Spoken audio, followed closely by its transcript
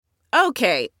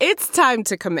Okay, it's time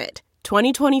to commit.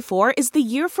 2024 is the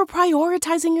year for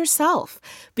prioritizing yourself.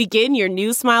 Begin your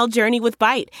new smile journey with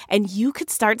Byte, and you could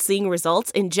start seeing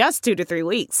results in just 2 to 3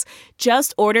 weeks.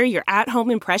 Just order your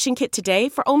at-home impression kit today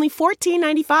for only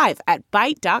 $14.95 at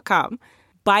Byte.com.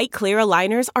 Byte Clear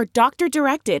aligners are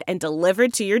doctor-directed and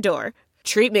delivered to your door.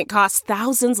 Treatment costs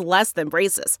thousands less than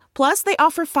braces. Plus, they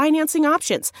offer financing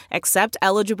options, accept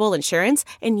eligible insurance,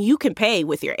 and you can pay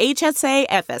with your HSA,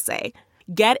 FSA.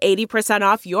 Get 80%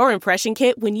 off your impression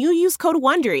kit when you use code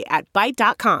WONDERY at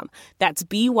Byte.com. That's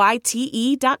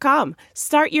BYTE.com.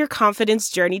 Start your confidence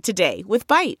journey today with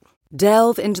Byte.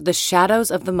 Delve into the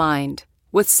shadows of the mind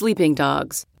with Sleeping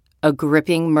Dogs, a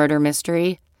gripping murder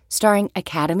mystery starring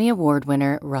Academy Award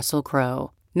winner Russell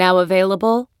Crowe. Now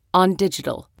available on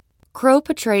digital. Crowe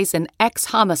portrays an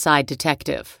ex-homicide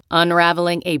detective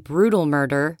unraveling a brutal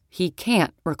murder he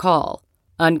can't recall.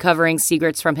 Uncovering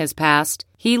secrets from his past,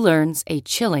 he learns a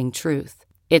chilling truth.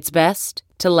 It's best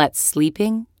to let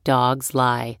sleeping dogs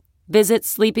lie. Visit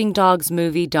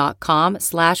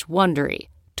sleepingdogsmovie.com/Wondery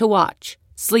to watch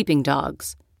Sleeping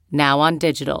Dogs, now on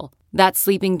digital. That's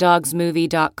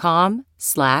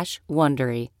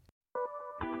sleepingdogsmovie.com/Wondery.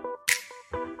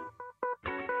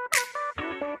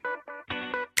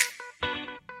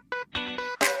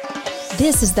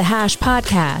 This is the Hash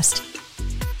Podcast.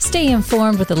 Stay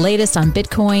informed with the latest on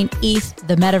Bitcoin, ETH,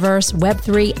 the metaverse,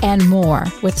 Web3, and more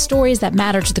with stories that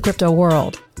matter to the crypto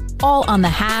world. All on the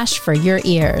Hash for your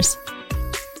ears.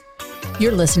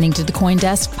 You're listening to the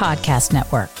CoinDesk Podcast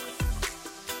Network.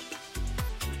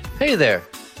 Hey there.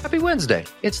 Happy Wednesday.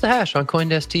 It's the Hash on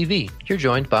CoinDesk TV. You're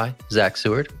joined by Zach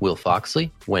Seward, Will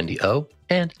Foxley, Wendy O,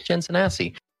 and Jen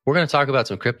Sanasi. We're going to talk about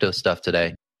some crypto stuff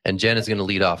today, and Jen is going to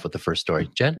lead off with the first story.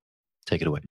 Jen, take it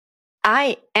away.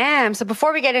 I am. So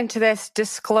before we get into this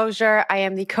disclosure, I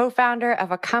am the co-founder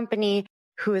of a company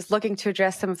who is looking to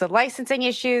address some of the licensing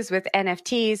issues with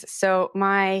NFTs. So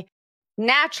my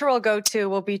natural go-to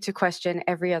will be to question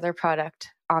every other product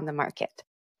on the market.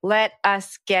 Let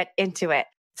us get into it.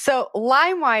 So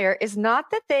LimeWire is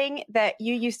not the thing that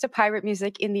you used to pirate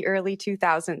music in the early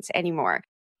 2000s anymore.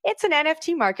 It's an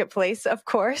NFT marketplace, of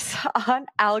course, on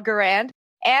Algorand,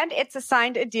 and it's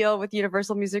signed a deal with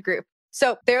Universal Music Group.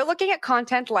 So they're looking at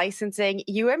content licensing.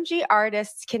 UMG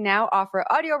artists can now offer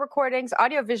audio recordings,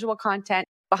 audio-visual content,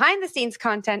 behind-the-scenes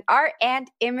content, art, and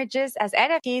images as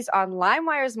NFTs on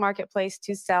LimeWire's marketplace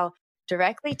to sell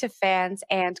directly to fans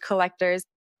and collectors.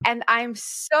 And I'm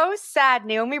so sad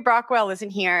Naomi Brockwell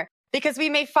isn't here because we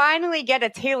may finally get a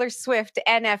Taylor Swift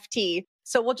NFT.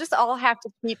 So we'll just all have to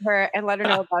tweet her and let her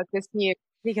know about this news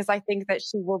because I think that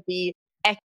she will be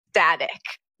ecstatic.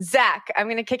 Zach, I'm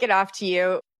going to kick it off to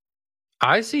you.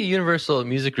 I see Universal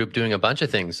Music Group doing a bunch of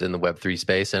things in the Web3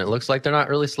 space, and it looks like they're not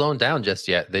really slowing down just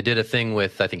yet. They did a thing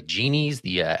with, I think, Genies,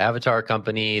 the avatar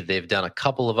company. They've done a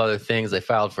couple of other things. They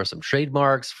filed for some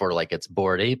trademarks for like its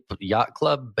Bored Ape Yacht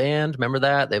Club band. Remember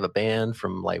that? They have a band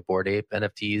from like Bored Ape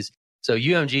NFTs. So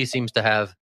UMG seems to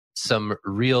have some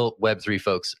real Web3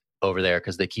 folks over there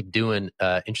because they keep doing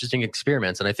interesting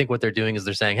experiments. And I think what they're doing is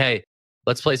they're saying, hey,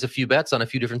 let's place a few bets on a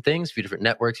few different things, a few different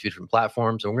networks, a few different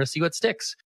platforms, and we're going to see what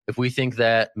sticks. If we think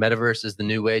that metaverse is the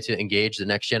new way to engage the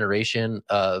next generation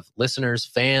of listeners,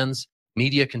 fans,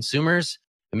 media consumers,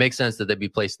 it makes sense that they'd be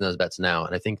placing those bets now.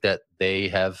 And I think that they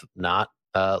have not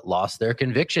lost their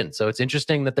conviction. So it's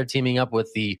interesting that they're teaming up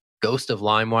with the ghost of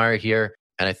LimeWire here.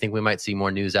 And I think we might see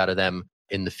more news out of them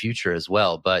in the future as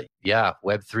well. But yeah,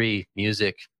 Web3,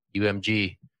 music,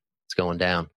 UMG, it's going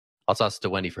down. I'll toss it to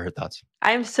Wendy for her thoughts.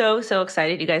 I'm so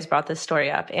excited you guys brought this story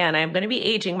up. And I'm going to be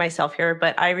aging myself here,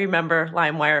 but I remember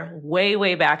LimeWire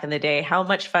way back in the day, how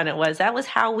much fun it was. That was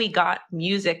how we got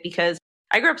music because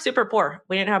I grew up super poor.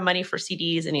 We didn't have money for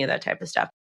CDs, any of that type of stuff.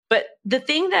 But the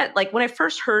thing that, like, when I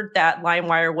first heard that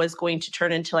LimeWire was going to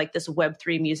turn into like this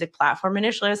Web3 music platform,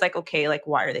 initially I was like, okay, like,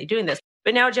 why are they doing this?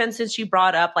 But now, Jen, since you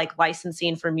brought up like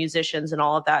licensing for musicians and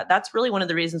all of that, that's really one of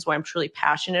the reasons why I'm truly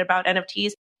passionate about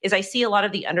NFTs. Is I see a lot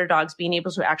of the underdogs being able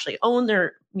to actually own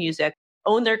their music,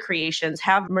 own their creations,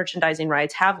 have merchandising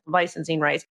rights, have licensing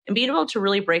rights, and being able to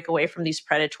really break away from these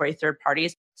predatory third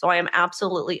parties. So I am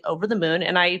absolutely over the moon.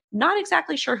 And I'm not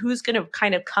exactly sure who's going to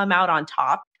kind of come out on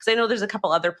top, because I know there's a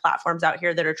couple other platforms out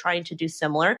here that are trying to do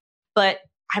similar, but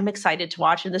I'm excited to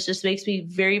watch. And this just makes me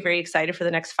very excited for the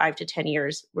next 5 to 10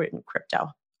 years in crypto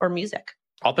or music.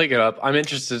 I'll pick it up. I'm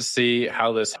interested to see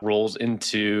how this rolls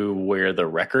into where the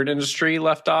record industry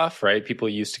left off, right? People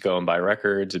used to go and buy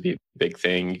records. It'd be a big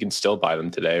thing. You can still buy them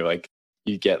today. Like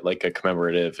you get like a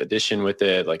commemorative edition with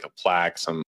it, like a plaque,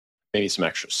 maybe some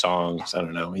extra songs. I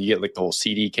don't know. You get like the whole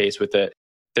CD case with it.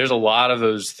 There's a lot of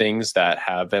those things that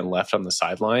have been left on the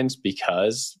sidelines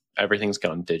because everything's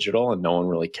gone digital and no one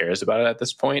really cares about it at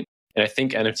this point. And I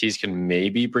think NFTs can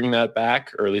maybe bring that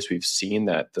back, or at least we've seen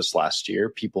that this last year,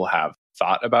 people have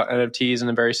thought about NFTs in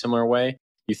a very similar way.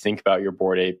 You think about your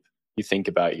Bored Ape, you think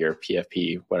about your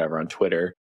PFP, whatever, on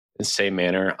Twitter. In the same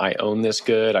manner, I own this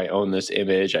good, I own this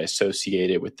image, I associate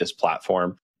it with this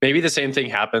platform. Maybe the same thing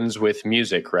happens with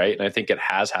music, right? And I think it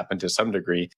has happened to some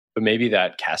degree, but maybe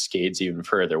that cascades even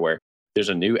further where there's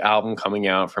a new album coming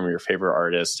out from your favorite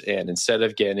artist. And instead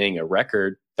of getting a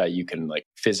record that you can like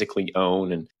physically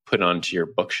own and put onto your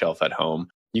bookshelf at home,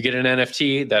 you get an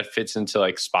NFT that fits into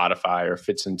like Spotify or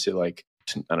fits into like,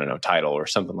 I don't know, Tidal or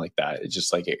something like that. It's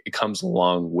just like it comes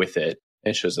along with it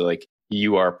and shows that like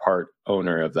you are part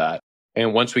owner of that.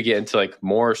 And once we get into like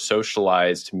more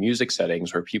socialized music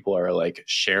settings where people are like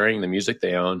sharing the music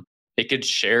they own, it could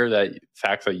share that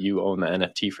fact that you own the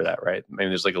NFT for that, right? Maybe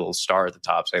there's like a little star at the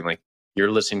top saying like, you're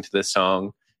listening to this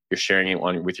song, you're sharing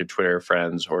it with your Twitter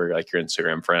friends or like your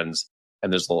Instagram friends,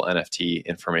 and there's a little NFT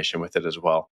information with it as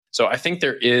well. So I think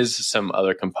there is some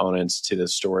other components to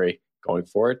this story going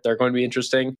forward. They're going to be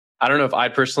interesting. I don't know if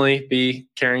I'd personally be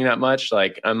caring that much.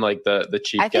 Like I'm like the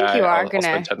cheap guy. I think you are I'll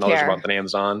spend $10 a month on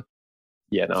Amazon.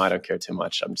 Yeah, no, I don't care too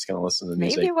much. I'm just going to listen to the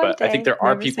music. But I think there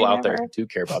are people out there who do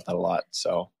care about that a lot.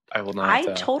 So I will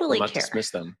not, totally will not care.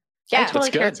 dismiss them. Yeah, I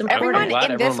totally care. It's important.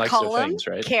 Everyone in this column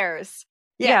cares.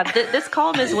 Yeah, this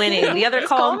column is winning. The other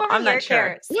column, I'm not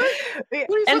sure.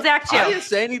 And Zach too. I didn't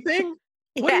say anything.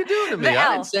 What are you doing to me?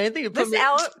 I didn't say anything.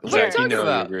 What are you talking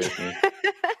about? You agree with me.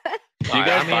 Do you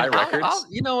guys buy records?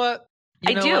 You know what?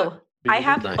 I do. I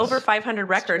have over 500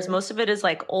 records. Most of it is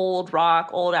like old rock,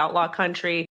 old outlaw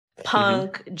country,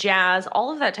 punk, jazz,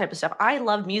 all of that type of stuff. I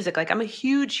love music. Like I'm a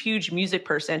huge music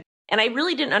person. And I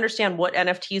really didn't understand what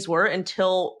NFTs were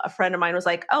until a friend of mine was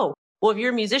like, oh, well, if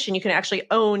you're a musician, you can actually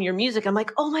own your music. I'm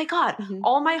like, oh my God,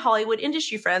 all my Hollywood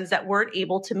industry friends that weren't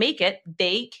able to make it,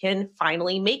 they can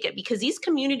finally make it because these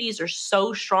communities are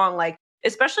so strong. Like,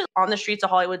 especially on the streets of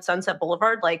Hollywood, Sunset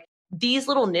Boulevard, like these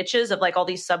little niches of like all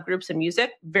these subgroups in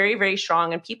music, very, very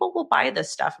strong. And people will buy this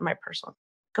stuff in my personal.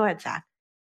 Go ahead, Zach.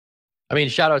 I mean,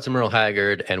 shout out to Merle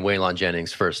Haggard and Waylon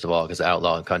Jennings, first of all, because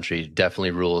Outlaw and Country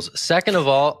definitely rules. Second of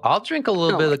all, I'll drink a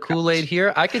little bit of the Kool-Aid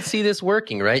here. I could see this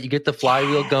working, right? You get the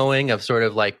flywheel going of sort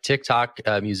of like TikTok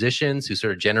musicians who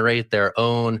sort of generate their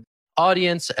own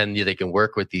audience and they can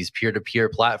work with these peer-to-peer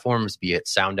platforms, be it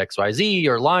SoundXYZ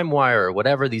or LimeWire or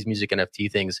whatever. These music NFT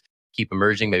things keep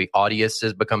emerging. Maybe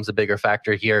Audius becomes a bigger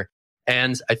factor here.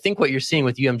 And I think what you're seeing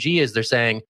with UMG is they're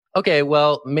saying, okay,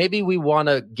 well, maybe we want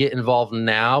to get involved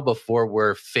now before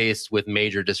we're faced with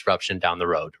major disruption down the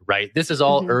road, right? This is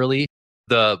all early.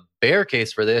 The bear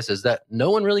case for this is that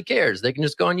no one really cares. They can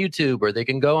just go on YouTube or they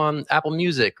can go on Apple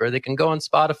Music or they can go on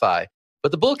Spotify.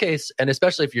 But the bull case, and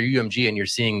especially if you're UMG and you're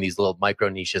seeing these little micro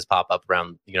niches pop up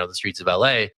around, the streets of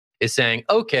LA, is saying,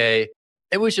 okay,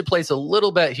 maybe we should place a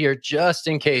little bet here just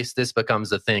in case this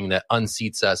becomes a thing that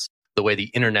unseats us the way the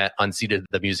internet unseated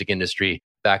the music industry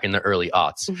back in the early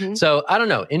aughts. So I don't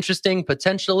know, interesting,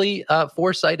 potentially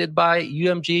foresighted by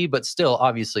UMG, but still,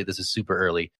 obviously, this is super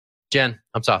early. Jen,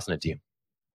 I'm tossing it to you.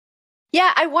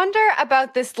 Yeah, I wonder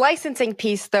about this licensing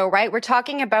piece though, right? We're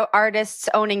talking about artists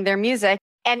owning their music.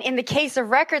 And in the case of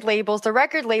record labels, the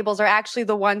record labels are actually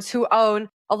the ones who own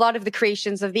a lot of the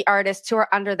creations of the artists who are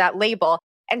under that label.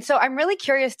 And so I'm really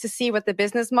curious to see what the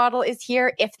business model is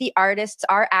here. If the artists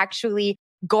are actually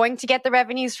going to get the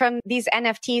revenues from these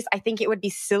NFTs, I think it would be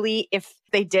silly if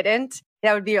they didn't.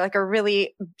 That would be like a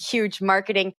really huge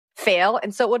marketing fail.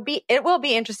 And so it will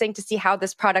be interesting to see how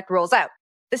this product rolls out.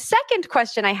 The second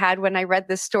question I had when I read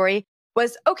this story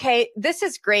was, okay, this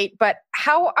is great, but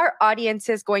how are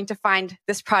audiences going to find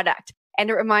this product? And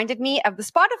it reminded me of the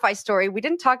Spotify story. We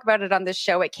didn't talk about it on this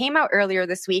show. It came out earlier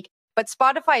this week, but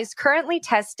Spotify is currently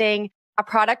testing a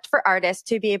product for artists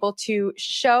to be able to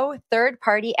show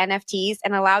third-party NFTs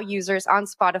and allow users on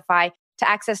Spotify to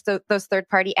access those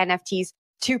third-party NFTs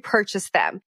to purchase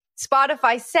them.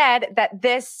 Spotify said that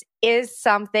this is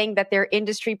something that their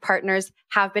industry partners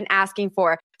have been asking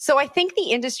for. So I think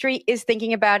the industry is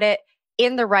thinking about it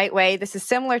in the right way. This is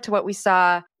similar to what we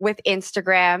saw with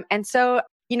Instagram. And so,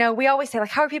 we always say, like,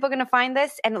 how are people going to find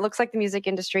this? And it looks like the music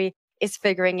industry is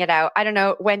figuring it out. I don't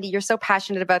know, Wendy, you're so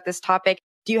passionate about this topic.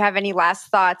 Do you have any last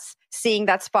thoughts seeing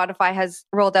that Spotify has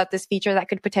rolled out this feature that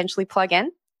could potentially plug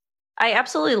in? I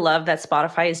absolutely love that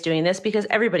Spotify is doing this because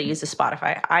everybody uses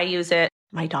Spotify. I use it.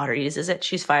 My daughter uses it.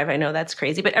 She's 5. I know that's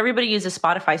crazy, but everybody uses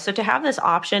Spotify. So to have this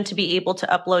option to be able to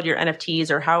upload your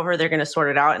NFTs or however they're going to sort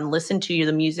it out and listen to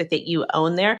the music that you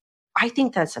own there, I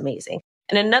think that's amazing.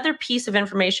 And another piece of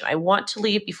information I want to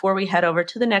leave before we head over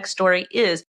to the next story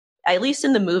is at least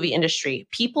in the movie industry,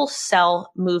 people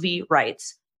sell movie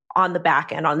rights on the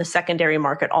back end, on the secondary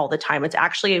market all the time. It's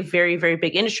actually a very, very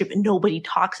big industry, but nobody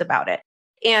talks about it.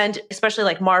 And especially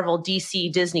like Marvel,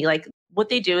 DC, Disney, like what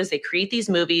they do is they create these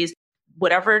movies,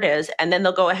 whatever it is, and then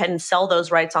they'll go ahead and sell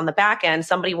those rights on the back end.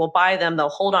 Somebody will buy them, they'll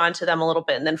hold on to them a little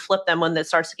bit and then flip them when it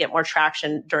starts to get more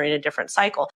traction during a different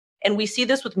cycle. And we see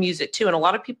this with music too. And a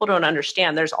lot of people don't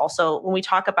understand. There's also, when we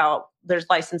talk about there's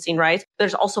licensing rights,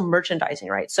 there's also merchandising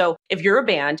rights. So if you're a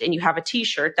band and you have a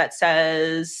t-shirt that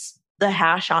says The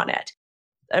Hash on it,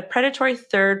 a predatory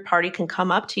third party can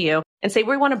come up to you and say,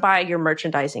 we want to buy your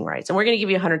merchandising rights and we're going to give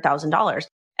you $100,000.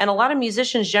 And a lot of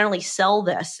musicians generally sell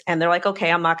this and they're like,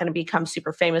 okay, I'm not going to become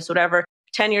super famous, whatever.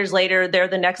 10 years later, they're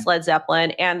the next Led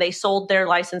Zeppelin and they sold their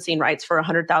licensing rights for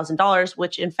 $100,000,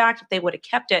 which in fact, if they would have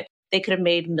kept it, they could have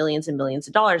made millions and millions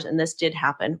of dollars. And this did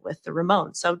happen with the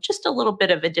Ramones. So just a little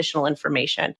bit of additional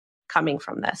information coming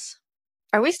from this.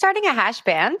 Are we starting a hash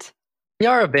band? We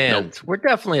are a band. Nope. We're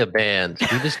definitely a band.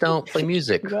 We just don't play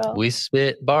music. Well. We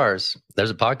spit bars.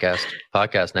 There's a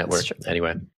podcast network.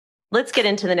 Anyway. Let's get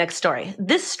into the next story.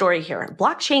 This story here,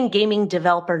 blockchain gaming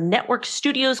developer Network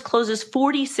Studios closes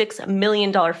 $46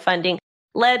 million funding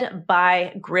led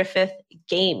by Griffith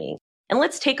Gaming. And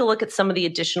let's take a look at some of the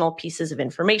additional pieces of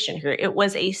information here. It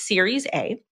was a Series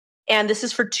A, and this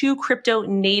is for 2 crypto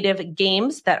native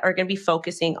games that are going to be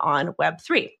focusing on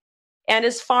Web3. And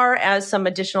as far as some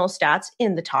additional stats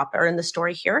in the top or in the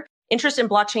story here, interest in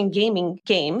blockchain gaming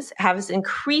games has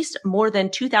increased more than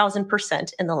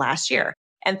 2,000% in the last year,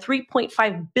 and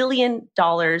 $3.5 billion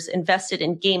invested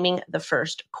in gaming the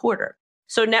first quarter.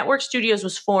 So Network Studios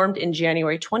was formed in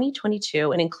January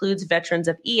 2022 and includes veterans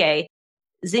of EA,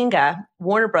 Zynga,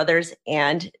 Warner Brothers,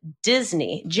 and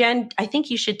Disney. Jen, I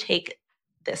think you should take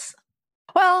this.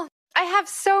 Well, I have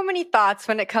so many thoughts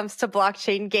when it comes to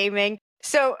blockchain gaming.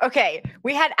 So, okay,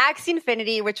 we had Axie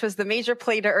Infinity, which was the major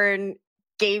play-to-earn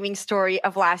gaming story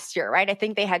of last year, right? I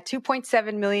think they had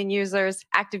 2.7 million users,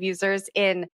 active users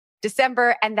in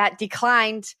December, and that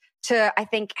declined to, I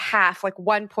think, half, like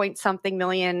 1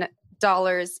 million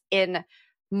dollars in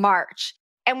March.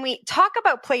 And we talk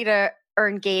about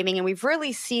play-to-earn gaming, and we've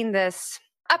really seen this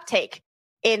uptake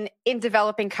in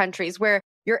developing countries where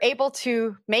you're able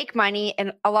to make money,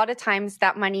 and a lot of times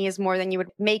that money is more than you would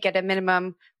make at a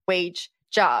minimum wage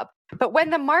job. But when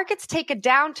the markets take a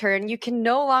downturn, you can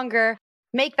no longer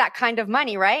make that kind of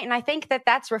money, right? And I think that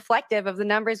that's reflective of the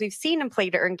numbers we've seen in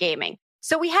play-to-earn gaming.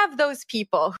 So we have those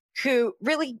people who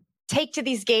really take to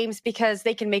these games because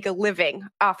they can make a living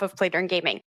off of play-to-earn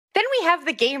gaming. Then we have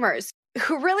the gamers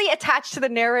who really attach to the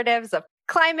narratives of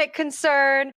climate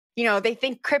concern. You know, they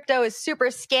think crypto is super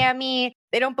scammy.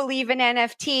 They don't believe in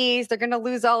NFTs. They're going to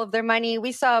lose all of their money.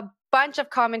 We saw a bunch of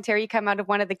commentary come out of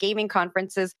one of the gaming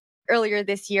conferences earlier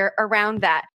this year around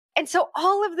that. And so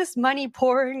all of this money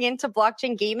pouring into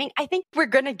blockchain gaming, I think we're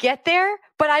going to get there,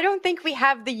 but I don't think we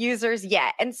have the users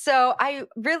yet. And so I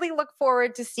really look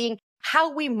forward to seeing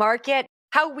how we market,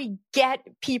 how we get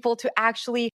people to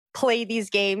actually play these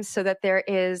games so that there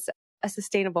is a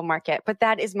sustainable market. But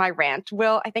that is my rant.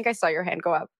 Will, I think I saw your hand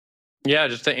go up. Yeah,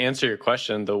 just to answer your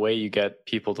question, the way you get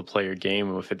people to play your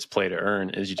game, if it's play to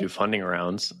earn, is you do funding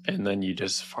rounds and then you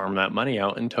just farm that money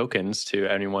out in tokens to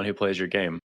anyone who plays your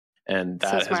game. And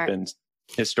that has been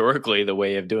historically the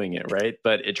way of doing it, right?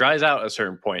 But it dries out at a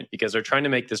certain point because they're trying to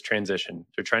make this transition.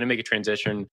 They're trying to make a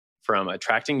transition from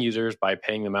attracting users by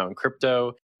paying them out in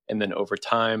crypto and then over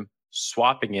time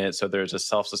swapping it so there's a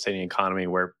self-sustaining economy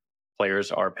where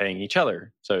players are paying each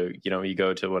other. So, you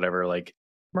go to whatever like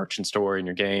merchant store in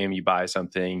your game, you buy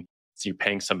something, so you're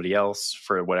paying somebody else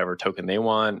for whatever token they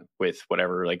want with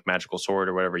whatever like magical sword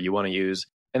or whatever you want to use.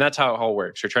 And that's how it all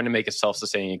works. You're trying to make a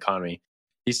self-sustaining economy.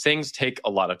 These things take a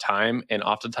lot of time and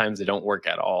oftentimes they don't work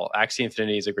at all. Axie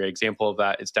Infinity is a great example of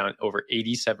that. It's down over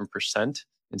 87%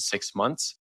 in 6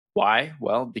 months. Why?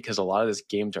 Well, because a lot of this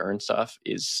game to earn stuff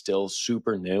is still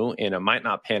super new and it might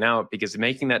not pan out because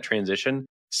making that transition,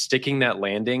 sticking that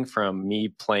landing from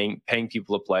me paying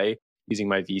people to play, using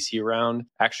my VC round,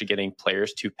 actually getting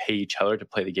players to pay each other to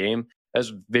play the game,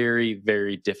 that's very,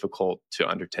 very difficult to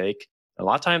undertake. A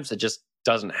lot of times it just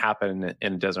doesn't happen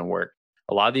and it doesn't work.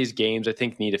 A lot of these games, I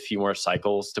think, need a few more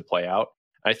cycles to play out.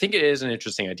 I think it is an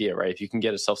interesting idea, right? If you can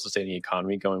get a self-sustaining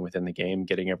economy going within the game,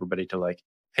 getting everybody to like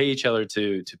pay each other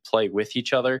to play with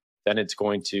each other, then it's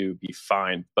going to be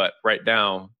fine. But right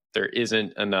now, there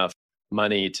isn't enough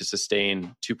money to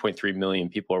sustain 2.3 million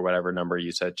people or whatever number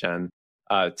you said, Jen,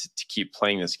 to keep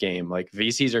playing this game. Like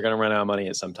VCs are going to run out of money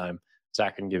at some time.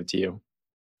 Zach can give it to you.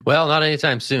 Well, not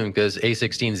anytime soon, because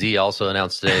A16Z also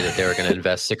announced today that they were going to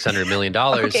invest $600 million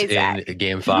in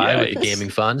Game 5 with the gaming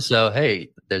fund. So, hey,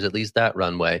 there's at least that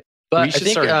runway. But we should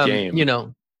start a game.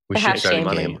 We should start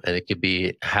a game. game, and it could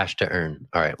be hash to earn.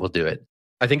 All right, we'll do it.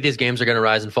 I think these games are going to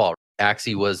rise and fall.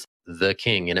 Axie was the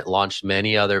king, and it launched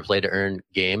many other play to earn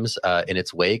games in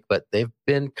its wake, but they've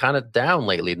been kind of down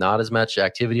lately. Not as much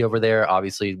activity over there.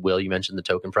 Obviously, Will, you mentioned the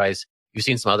token price. You've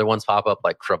seen some other ones pop up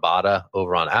like Krabata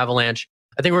over on Avalanche.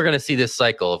 I think we're going to see this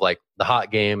cycle of like the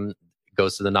hot game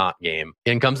goes to the not game.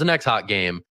 In comes the next hot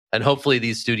game. And hopefully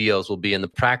these studios will be in the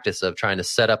practice of trying to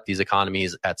set up these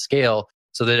economies at scale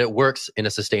so that it works in a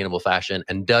sustainable fashion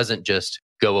and doesn't just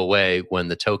go away when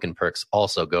the token perks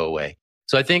also go away.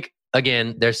 So I think,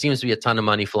 again, there seems to be a ton of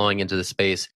money flowing into the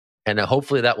space. And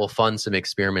hopefully that will fund some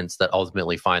experiments that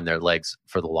ultimately find their legs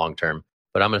for the long term.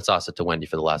 But I'm going to toss it to Wendy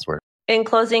for the last word. In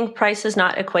closing, price does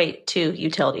not equate to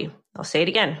utility. I'll say it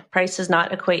again. Price does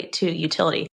not equate to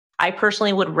utility. I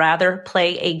personally would rather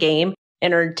play a game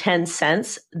and earn 10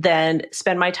 cents than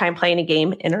spend my time playing a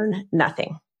game and earn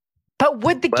nothing. But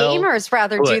would the gamers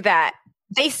rather do that?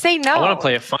 They say no. I want to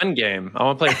play a fun game.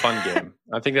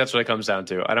 I think that's what it comes down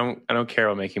to. I don't care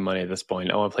about making money at this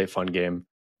point. I want to play a fun game.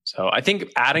 So I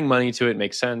think adding money to it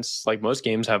makes sense. Like most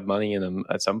games have money in them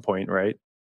at some point, right?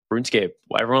 RuneScape.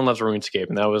 Everyone loves RuneScape,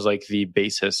 and that was like the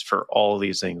basis for all of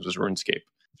these things was RuneScape.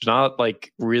 There's not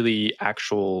like really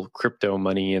actual crypto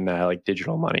money in that, like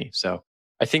digital money. So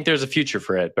I think there's a future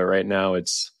for it, but right now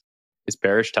it's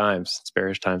bearish times. It's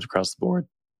bearish times across the board.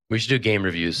 We should do game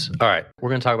reviews. All right, we're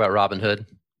going to talk about Robinhood.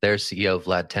 Their CEO,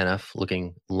 Vlad Tenev,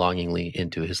 looking longingly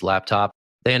into his laptop.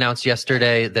 They announced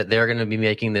yesterday that they're going to be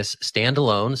making this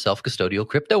standalone self-custodial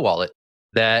crypto wallet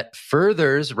that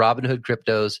furthers Robinhood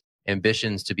Crypto's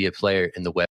ambitions to be a player in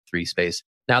the Web3 space.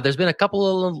 Now, there's been a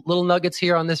couple of little nuggets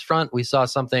here on this front. We saw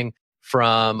something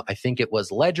from, I think it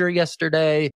was Ledger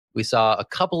yesterday. We saw a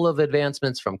couple of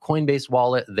advancements from Coinbase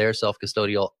Wallet, their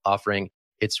self-custodial offering.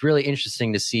 It's really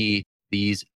interesting to see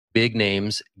these big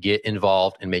names get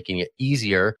involved in making it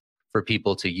easier for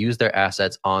people to use their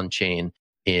assets on chain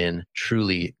in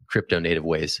truly crypto native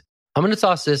ways. I'm going to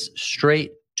toss this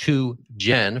straight to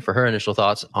Jen for her initial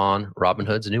thoughts on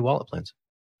Robinhood's new wallet plans.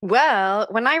 Well,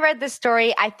 when I read this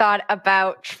story, I thought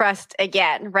about trust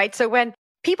again, right? So when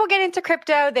people get into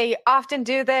crypto, they often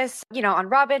do this, on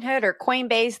Robinhood or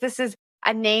Coinbase. This is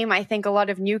a name I think a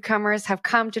lot of newcomers have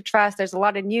come to trust. There's a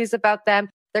lot of news about them.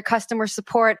 Their customer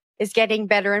support is getting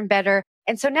better and better.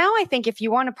 And so now I think if you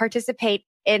want to participate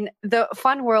in the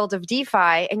fun world of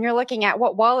DeFi and you're looking at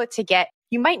what wallet to get,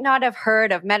 you might not have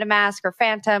heard of MetaMask or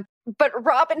Phantom, but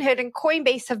Robinhood and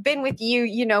Coinbase have been with you,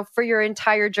 for your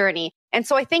entire journey. And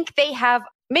so I think they have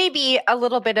maybe a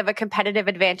little bit of a competitive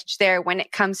advantage there when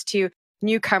it comes to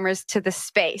newcomers to the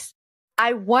space.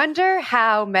 I wonder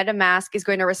how MetaMask is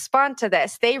going to respond to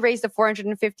this. They raised a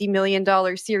 $450 million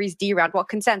Series D round,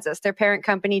 Consensus, their parent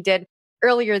company, did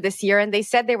earlier this year. And they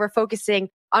said they were focusing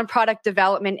on product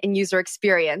development and user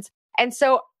experience. And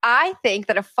so I think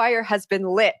that a fire has been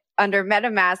lit under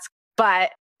MetaMask's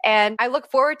butt. And I look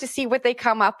forward to see what they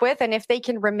come up with and if they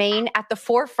can remain at the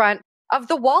forefront of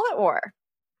the wallet war.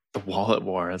 The wallet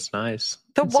war. That's nice.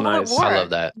 Wallet war. I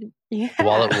love that. Yeah.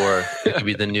 Wallet war. It could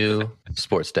be the new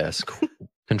sports desk.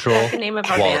 Control. The name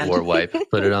of our wallet band. war wipe.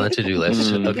 Put it on the to-do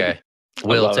list. Okay.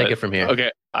 Will, take it from here.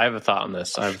 Okay. I have a thought on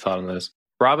this.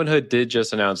 Robinhood did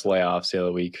just announce layoffs the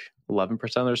other week. 11%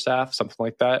 of their staff, something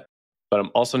like that. But I'm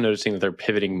also noticing that they're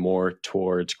pivoting more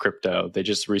towards crypto. They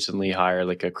just recently hired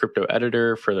like a crypto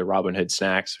editor for the Robinhood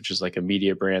Snacks, which is like a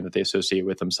media brand that they associate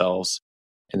with themselves.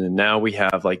 And then now we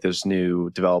have like this new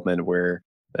development where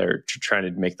they're trying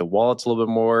to make the wallets a little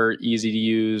bit more easy to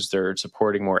use. They're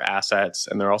supporting more assets.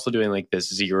 And they're also doing like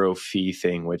this 0 fee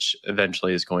thing, which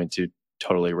eventually is going to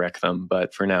totally wreck them.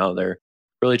 But for now, they're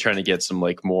really trying to get some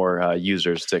like more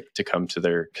users to come to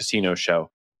their casino show.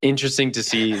 Interesting to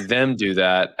see them do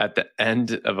that at the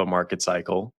end of a market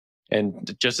cycle.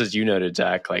 And just as you noted,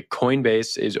 Zach, like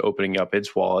Coinbase is opening up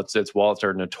its wallets. Its wallets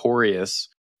are notorious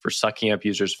for sucking up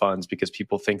users' funds because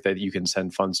people think that you can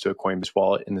send funds to a Coinbase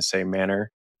wallet in the same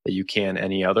manner that you can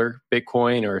any other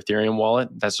Bitcoin or Ethereum wallet.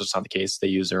 That's just not the case. They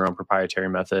use their own proprietary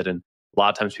method. And a lot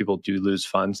of times people do lose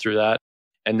funds through that.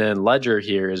 And then Ledger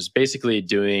here is basically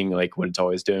doing like what it's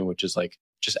always doing, which is like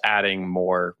just adding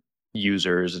more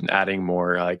users and adding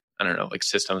more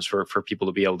systems for people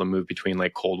to be able to move between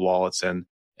like cold wallets and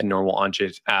normal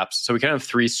on-chain apps. So we kind of have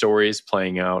 3 stories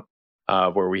playing out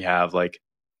where we have like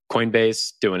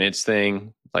Coinbase doing its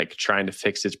thing, like trying to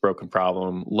fix its broken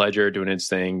problem, Ledger doing its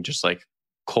thing, just like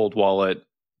cold wallet,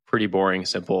 pretty boring,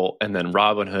 simple, and then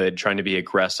Robinhood trying to be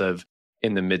aggressive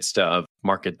in the midst of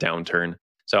market downturn.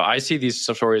 So I see these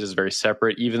stories as very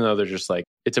separate, even though they're just like,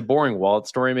 it's a boring wallet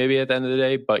story maybe at the end of the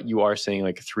day, but you are seeing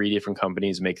like 3 different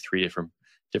companies make 3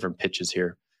 different pitches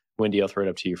here. Wendy, I'll throw it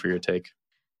up to you for your take.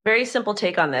 Very simple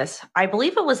take on this. I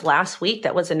believe it was last week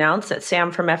that was announced that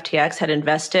Sam from FTX had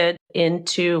invested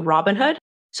into Robinhood.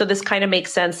 So this kind of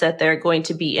makes sense that they're going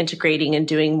to be integrating and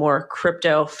doing more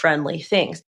crypto-friendly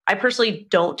things. I personally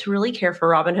don't really care for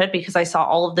Robinhood because I saw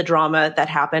all of the drama that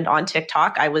happened on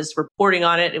TikTok. I was reporting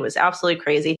on it. It was absolutely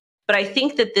crazy. But I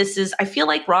think that I feel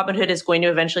like Robinhood is going to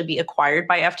eventually be acquired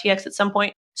by FTX at some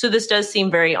point. So this does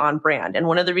seem very on brand. And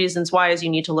one of the reasons why is you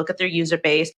need to look at their user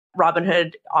base.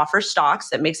 Robinhood offers stocks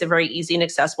that makes it very easy and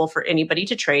accessible for anybody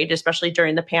to trade, especially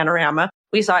during the panorama.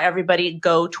 We saw everybody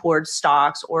go towards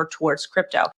stocks or towards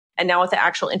crypto. And now with the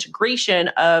actual integration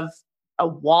of a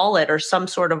wallet or some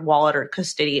sort of wallet or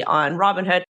custody on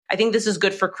Robinhood, I think this is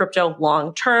good for crypto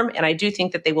long term. And I do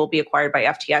think that they will be acquired by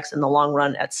FTX in the long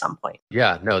run at some point.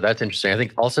 Yeah, no, that's interesting. I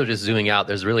think also just zooming out,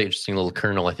 there's a really interesting little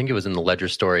kernel. I think it was in the Ledger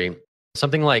story.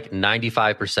 Something like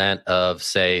 95% of,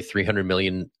 say, 300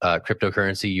 million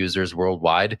cryptocurrency users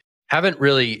worldwide haven't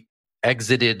really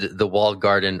exited the walled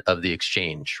garden of the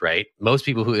exchange, right? Most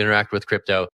people who interact with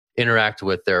crypto interact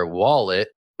with their wallet,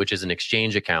 which is an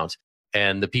exchange account.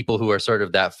 And the people who are sort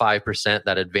of that 5%,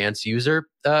 that advanced user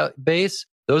base,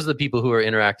 those are the people who are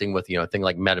interacting with, a thing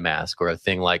like MetaMask or a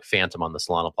thing like Phantom on the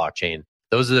Solana blockchain.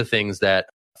 Those are the things that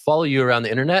follow you around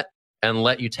the internet and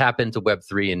let you tap into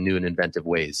Web3 in new and inventive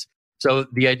ways. So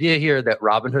the idea here that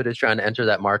Robinhood is trying to enter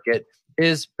that market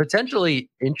is potentially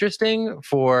interesting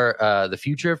for the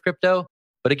future of crypto.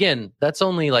 But again, that's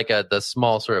only like the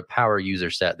small sort of power user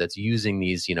set that's using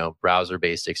these,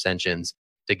 browser-based extensions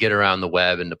to get around the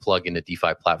web and to plug into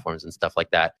DeFi platforms and stuff like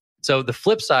that. So the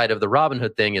flip side of the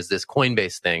Robinhood thing is this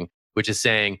Coinbase thing, which is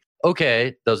saying,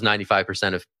 okay, those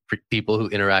 95% of people who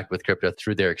interact with crypto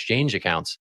through their exchange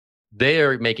accounts, they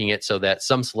are making it so that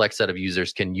some select set of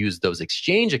users can use those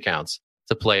exchange accounts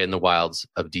to play in the wilds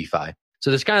of DeFi. So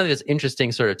there's kind of this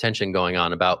interesting sort of tension going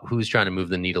on about who's trying to move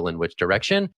the needle in which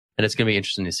direction. And it's going to be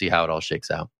interesting to see how it all shakes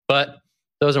out. But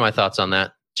those are my thoughts on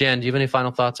that. Jan, do you have any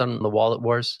final thoughts on the wallet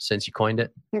wars since you coined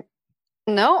it?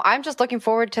 No, I'm just looking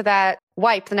forward to that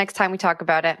wipe the next time we talk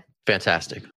about it.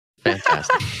 Fantastic.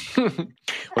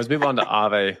 Let's move on to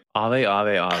Aave.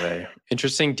 Aave.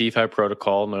 Interesting DeFi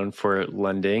protocol known for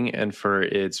lending and for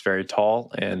its very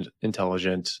tall and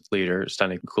intelligent leader,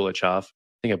 Stani Kulichov. I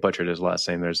think I butchered his last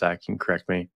name there, Zach. You can correct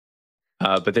me.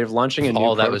 But they're launching a new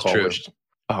protocol. That was true.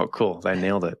 Oh, cool. I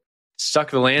nailed it.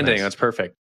 Stuck the landing. Nice. That's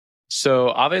perfect. So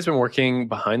Aave has been working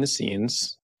behind the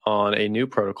scenes on a new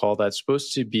protocol that's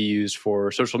supposed to be used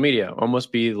for social media,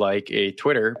 almost be like a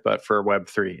Twitter, but for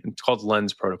Web3. It's called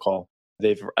Lens Protocol.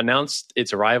 They've announced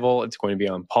its arrival. It's going to be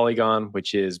on Polygon,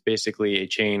 which is basically a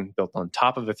chain built on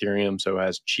top of Ethereum, so it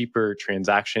has cheaper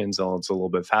transactions and it's a little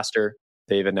bit faster.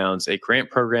 They've announced a grant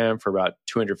program for about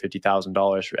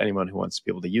 $250,000 for anyone who wants to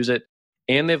be able to use it.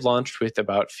 And they've launched with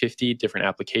about 50 different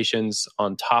applications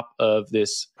on top of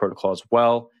this protocol as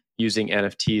well, using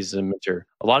NFTs as a minter.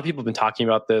 A lot of people have been talking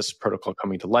about this protocol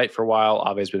coming to light for a while.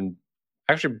 Aave's been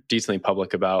actually decently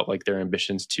public about like their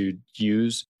ambitions to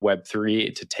use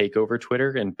Web3 to take over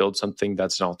Twitter and build something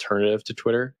that's an alternative to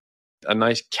Twitter. A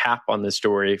nice cap on this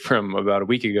story from about a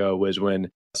week ago was when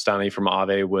Stani from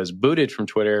Aave was booted from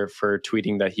Twitter for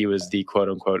tweeting that he was the quote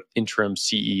unquote interim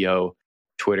CEO of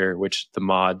Twitter, which the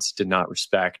mods did not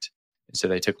respect. And so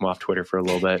they took him off Twitter for a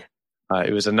little bit.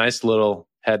 It was a nice little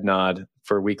head nod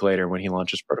for a week later when he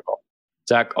launched his protocol.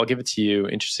 Zach, I'll give it to you.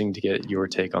 Interesting to get your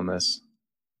take on this.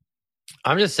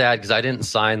 I'm just sad because I didn't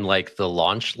sign like the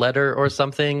launch letter or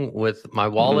something with my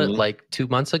wallet like 2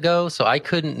 months ago. So I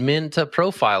couldn't mint a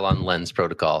profile on Lens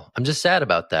Protocol. I'm just sad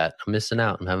about that. I'm missing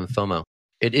out. I'm having FOMO.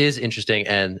 It is interesting,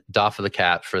 and doff of the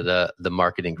cap for the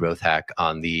marketing growth hack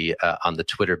on the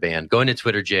Twitter ban. Going to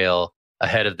Twitter jail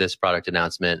ahead of this product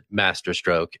announcement,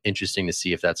 masterstroke. Interesting to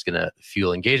see if that's going to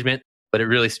fuel engagement. But it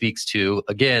really speaks to,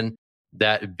 again,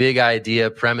 that big idea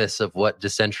premise of what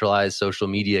decentralized social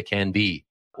media can be.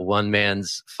 One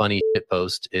man's funny shit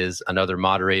post is another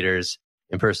moderator's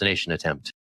impersonation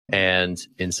attempt. And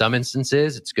in some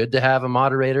instances, it's good to have a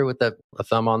moderator with a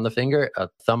thumb on the finger, a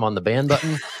thumb on the ban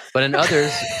button. But in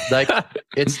others, like,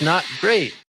 it's not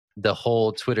great. The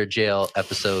whole Twitter jail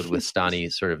episode with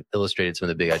Stani sort of illustrated some of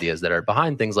the big ideas that are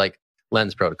behind things like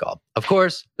Lens Protocol. Of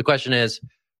course, the question is,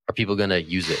 are people going to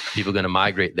use it? Are people going to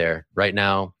migrate there? Right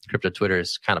now, crypto Twitter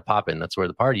is kind of popping. That's where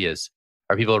the party is.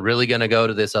 Are people really going to go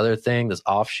to this other thing, this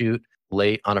offshoot,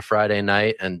 late on a Friday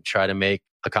night and try to make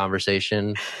a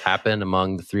conversation happen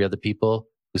among the 3 other people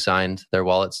who signed their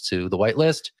wallets to the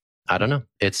whitelist? I don't know.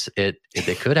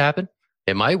 It could happen.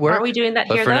 It might work. Aren't we doing that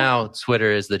but here, for though? now,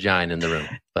 Twitter is the giant in the room.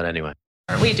 But anyway.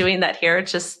 Are we doing that here?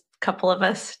 It's just a couple of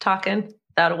us talking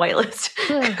without a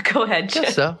whitelist. Go ahead, Jen.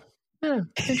 Guess so. Yeah,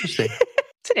 interesting.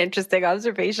 It's an interesting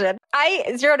observation.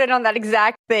 I zeroed in on that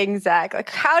exact thing, Zach. Like,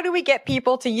 how do we get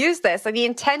people to use this? Like, the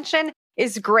intention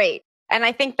is great. And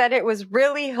I think that it was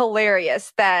really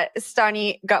hilarious that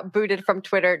Stani got booted from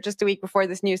Twitter just a week before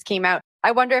this news came out.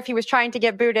 I wonder if he was trying to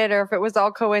get booted or if it was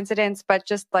all coincidence, but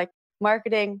just like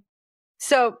marketing.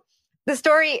 So the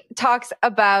story talks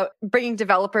about bringing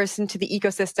developers into the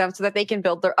ecosystem so that they can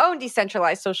build their own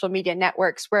decentralized social media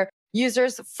networks where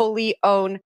users fully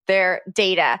own their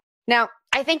data. Now,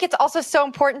 I think it's also so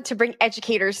important to bring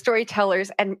educators, storytellers,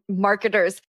 and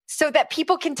marketers so that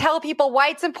people can tell people why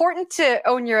it's important to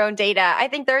own your own data. I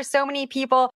think there are so many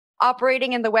people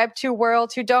operating in the Web 2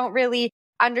 world who don't really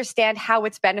understand how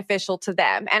it's beneficial to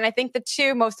them. And I think the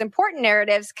two most important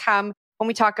narratives come when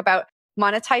we talk about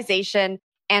monetization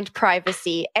and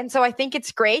privacy. And so I think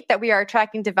it's great that we are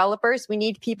attracting developers. We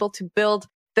need people to build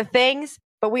the things,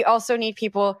 but we also need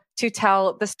people to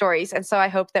tell the stories. And so I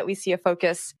hope that we see a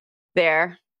focus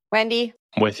there. Wendy?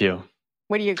 With you.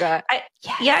 What do you got?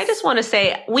 Yeah, I just want to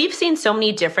say we've seen so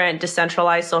many different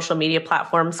decentralized social media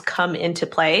platforms come into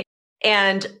play.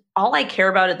 And all I care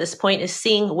about at this point is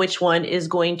seeing which one is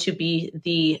going to be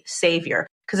the savior.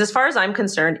 Because as far as I'm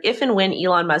concerned, if and when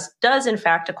Elon Musk does in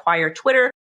fact acquire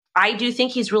Twitter, I do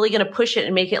think he's really going to push it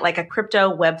and make it like a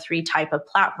crypto Web3 type of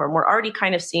platform. We're already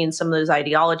kind of seeing some of those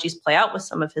ideologies play out with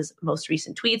some of his most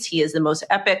recent tweets. He is the most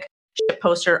epic shit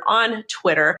poster on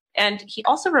Twitter. And he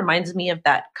also reminds me of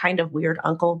that kind of weird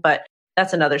uncle, but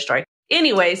that's another story.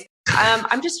 Anyways,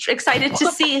 I'm just excited to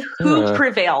see who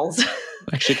prevails.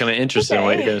 Actually kind of interested in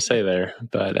what you're going to say there,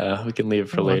 but we can leave it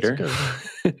for later.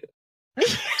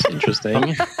 It's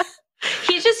interesting.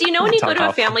 He's just, when you go to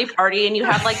a family party and you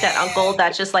have like that uncle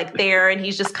that's just like there and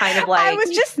he's just kind of like... I was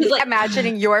just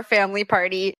imagining your family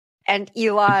party and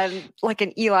Elon, like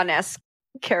an Elon-esque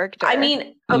character. I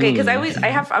mean, okay, because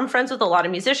I'm friends with a lot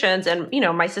of musicians and,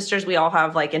 my sisters, we all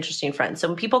have like interesting friends. So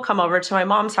when people come over to my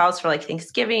mom's house for like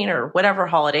Thanksgiving or whatever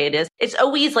holiday it is, it's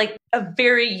always like a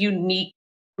very unique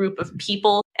group of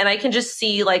people. And I can just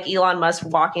see like Elon Musk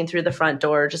walking through the front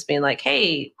door, just being like,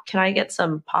 hey, can I get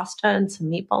some pasta and some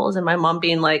meatballs? And my mom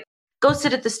being like, go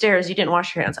sit at the stairs. You didn't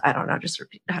wash your hands. I don't know.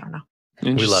 I don't know.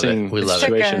 We love it. We love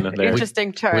it.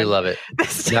 Interesting turn. We love it.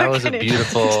 That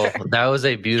was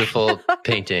a beautiful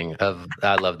painting of.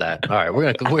 I love that. All right,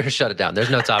 we're gonna shut it down.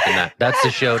 There's no topping that. That's the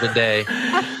show today.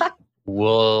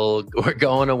 We're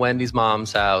going to Wendy's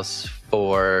mom's house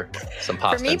for some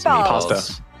pasta and some meatballs.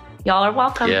 Pasta. Y'all are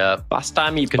welcome. Yeah. Pasta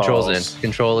meatballs.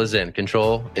 Control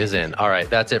is in. All right,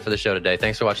 that's it for the show today.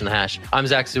 Thanks for watching The Hash. I'm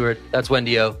Zach Seward. That's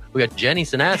Wendy O. We got Jenny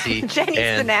Sanasi.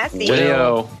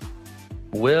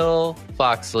 Will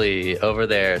Foxley over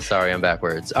there. Sorry, I'm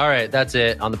backwards. All right, that's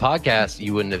it. On the podcast,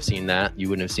 you wouldn't have seen that. You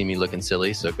wouldn't have seen me looking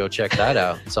silly. So go check that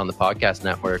out. It's on the podcast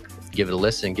network. Give it a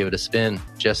listen. Give it a spin.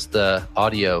 Just the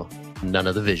audio, none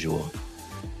of the visual.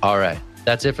 All right.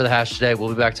 That's it for The Hash today. We'll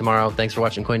be back tomorrow. Thanks for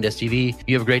watching CoinDesk TV.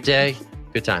 You have a great day.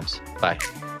 Good times. Bye.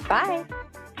 Bye.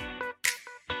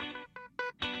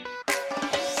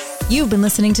 You've been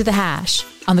listening to The Hash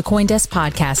on the CoinDesk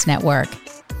Podcast Network.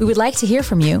 We would like to hear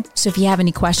from you, so if you have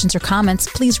any questions or comments,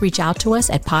 please reach out to us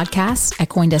at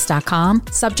podcasts@coindesk.com,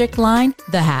 subject line,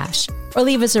 The Hash, or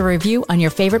leave us a review on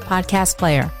your favorite podcast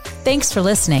player. Thanks for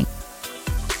listening.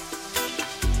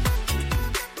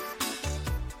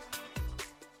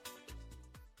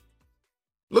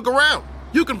 Look around.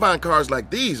 You can find cars like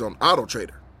these on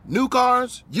AutoTrader. New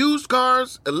cars, used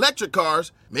cars, electric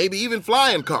cars, maybe even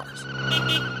flying cars.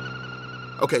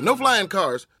 Okay, no flying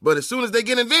cars, but as soon as they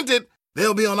get invented,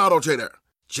 they'll be on AutoTrader.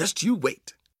 Just you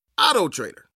wait. AutoTrader.